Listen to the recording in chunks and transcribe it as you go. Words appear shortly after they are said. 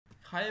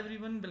Hi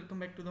everyone, welcome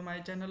back to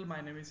my channel.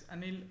 My name is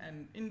Anil,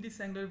 and in this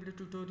Angular video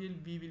tutorial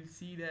we will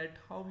see that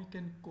how we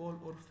can call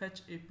or fetch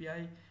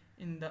API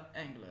in the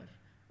Angular.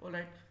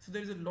 Alright, so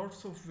there is a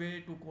lots of way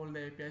to call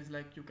the APIs,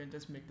 like you can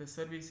just make the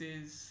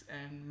services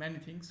and many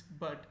things,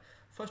 but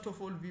first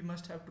of all we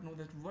must have to know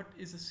that what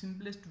is the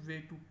simplest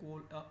way to call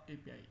a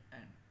API,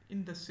 and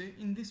in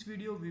this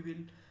video we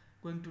will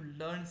going to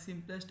learn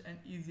simplest and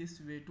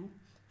easiest way to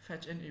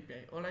fetch an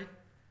API. Alright,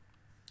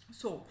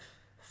 so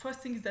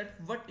first thing is that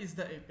what is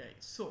the API?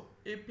 So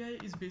API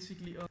is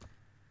basically a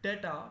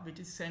data which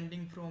is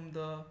sending from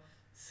the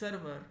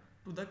server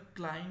to the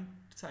client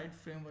side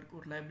framework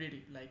or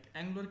library. Like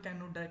Angular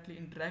cannot directly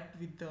interact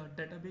with the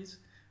database,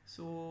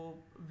 so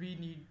we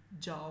need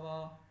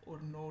Java or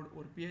Node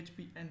or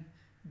PHP, and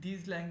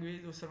these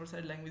language or server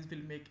side language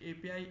will make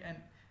API, and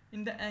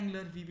in the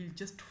Angular we will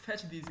just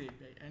fetch these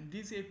API, and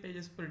these API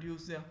just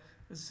produce the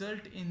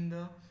result in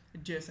the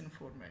JSON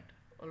format.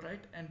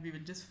 Alright, and we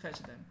will just fetch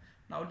them.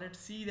 Now let's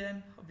see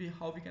then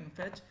how we can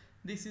fetch.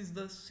 This is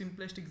the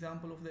simplest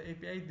example of the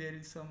API. There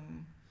is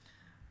some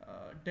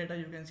data,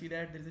 you can see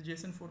that there is a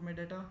JSON format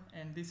data,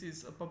 and this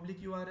is a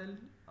public URL.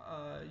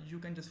 You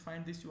can just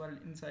find this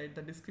URL inside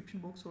the description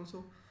box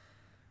also.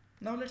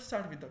 Now let's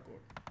start with the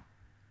code.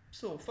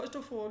 So first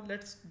of all,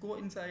 let's go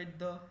inside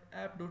the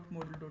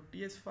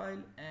app.module.ts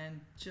file and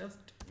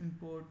just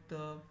import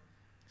the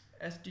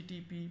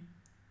HttpClientModule.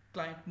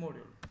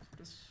 So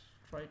just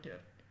right here,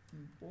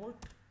 import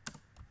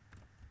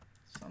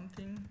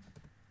something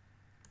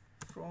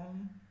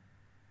from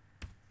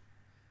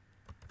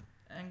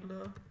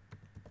Angular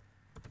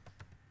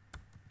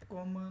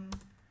common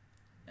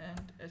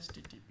and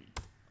HTTP.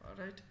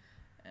 Alright,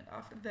 and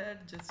after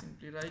that just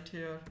simply write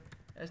here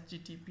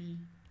HTTP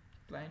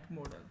client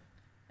model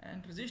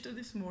and register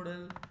this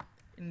model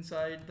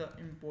inside the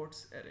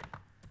imports array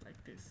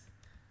like this.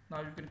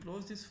 Now you can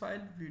close this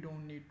file. We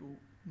don't need to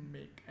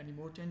make any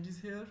more changes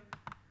here,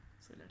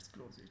 so let's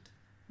close it.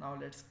 Now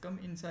let's come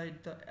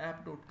inside the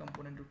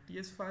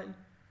app.component.ts file.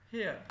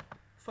 Here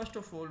first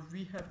of all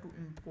we have to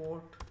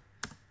import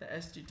the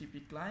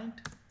HTTP client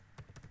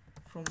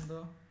from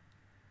the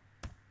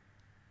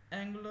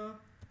Angular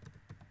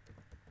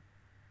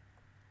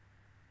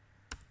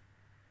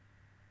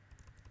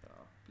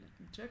let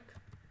me check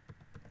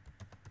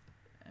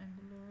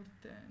Angular,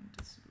 then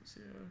just use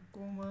here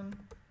common.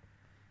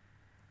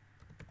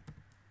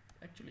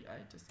 Actually I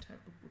just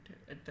have to put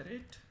here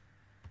 @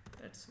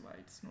 that's why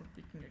it's not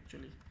picking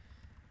actually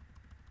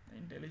the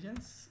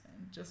intelligence,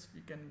 and just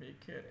we can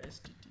make here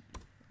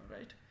HTTP.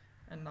 Alright,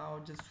 and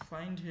now just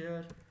find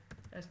here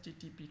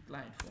HTTP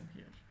client from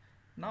here.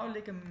 Now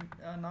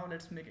now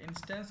let's make an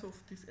instance of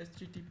this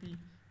HTTP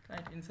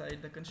client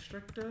inside the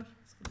constructor.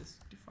 So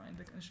just define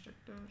the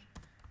constructor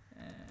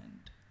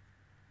and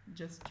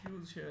just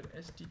use here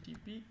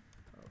HTTP.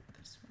 Oh,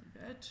 that's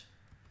my bad.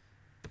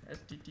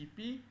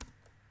 HTTP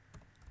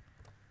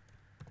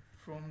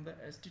from the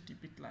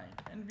HTTP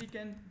client, and we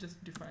can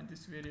just define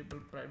this variable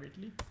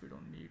privately. We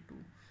don't need to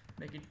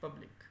make it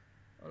public.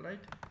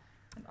 Alright,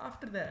 and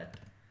after that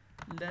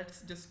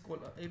let's just call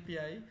an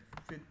API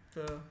with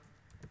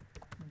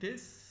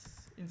this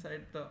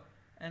inside the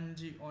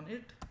ng on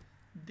it,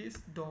 this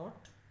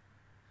dot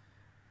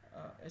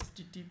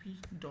http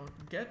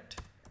dot get,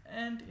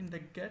 and in the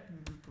get we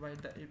will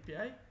provide the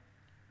API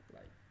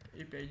like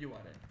API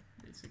URL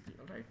basically.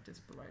 Alright,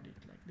 just provide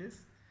it like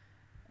this,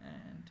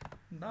 and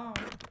now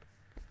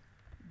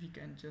we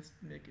can just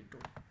make it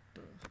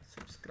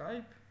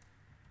subscribe,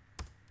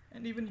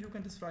 and even you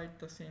can just write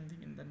the same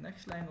thing in the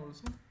next line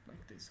also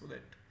like this, so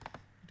that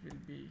it will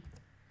be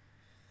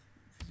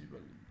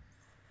visible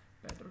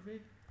better way.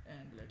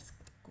 And let's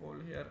call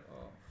here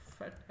a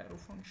fat arrow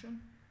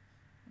function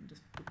and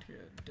just put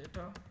here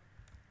data,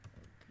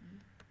 okay,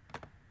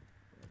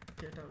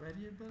 data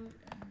variable,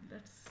 and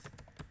let's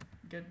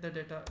get the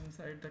data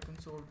inside the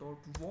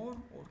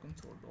console.warm or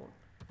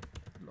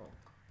console.log.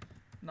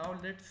 Now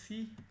let's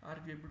see, are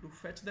we able to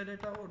fetch the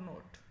data or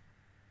not?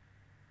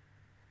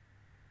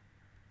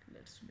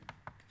 Let's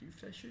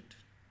refresh it.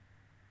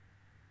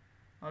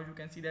 Now you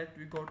can see that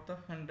we got the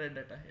 100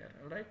 data here.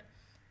 Alright,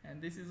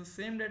 and this is the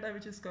same data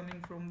which is coming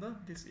from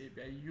this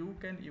API. You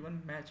can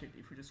even match it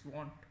if you just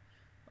want.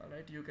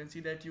 Alright, you can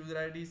see that user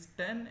ID is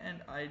 10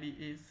 and ID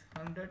is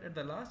 100 at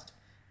the last,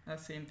 and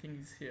same thing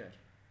is here.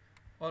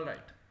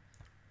 Alright,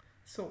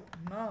 so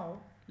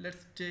now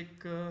let's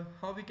take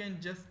how we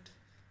can just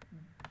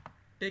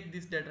take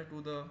this data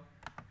to the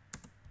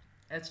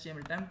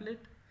HTML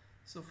template.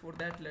 So for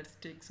that let's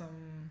take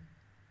some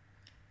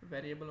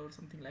variable or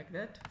something like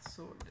that.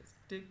 So let's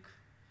take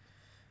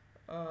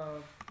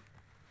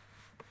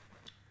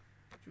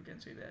you can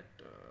say that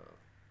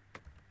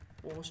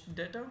post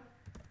data.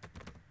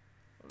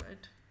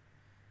 Alright,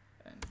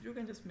 and you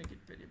can just make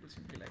it variable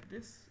simply like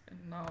this, and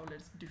now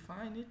let's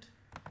define it,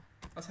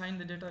 assign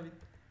the data with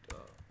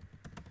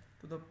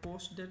to the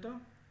post data.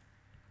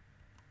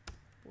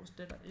 Post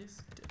data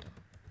is data.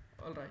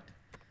 Alright,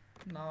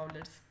 now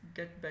let's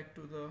get back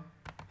to the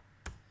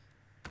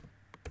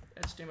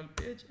HTML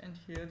page, and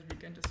here we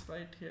can just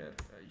write here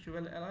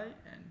ULI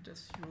and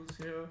just use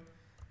here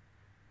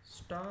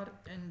star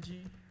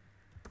ngFor,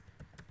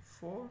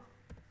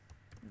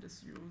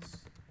 just use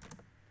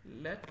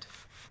let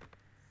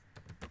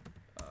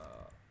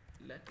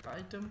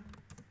item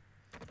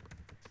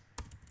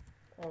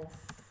of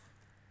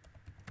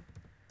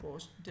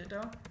post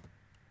data.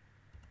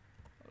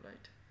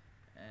 Alright,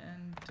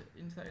 and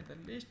inside the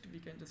list we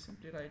can just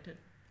simply write it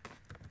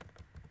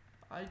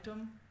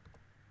item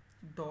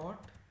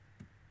dot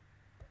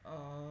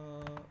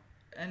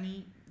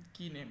any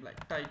key name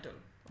like title.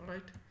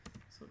 Alright,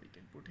 so we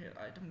can put here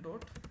item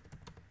dot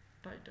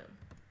title.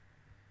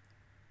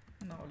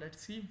 Now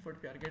let's see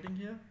what we are getting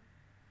here.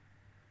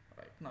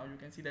 Right, now you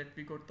can see that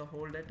we got the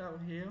whole data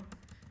here.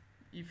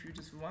 If you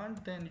just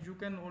want, then you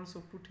can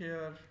also put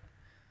here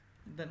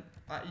the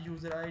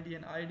user ID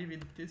and ID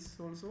with this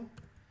also.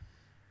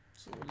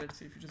 So let's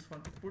say if you just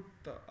want to put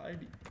the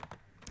ID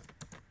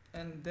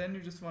and then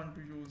you just want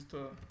to use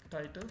the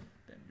title,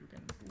 then you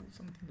can do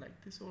something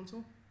like this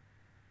also,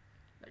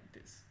 like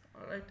this.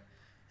 Alright,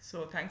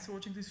 so thanks for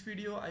watching this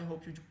video. I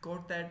hope you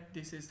got that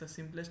this is the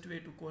simplest way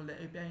to call the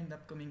API. In the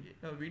upcoming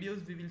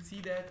videos we will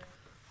see that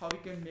how we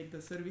can make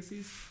the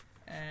services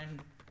and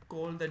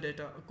call the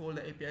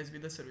APIs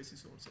with the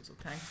services also. So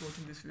thanks for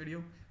watching this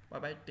video. Bye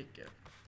bye, take care.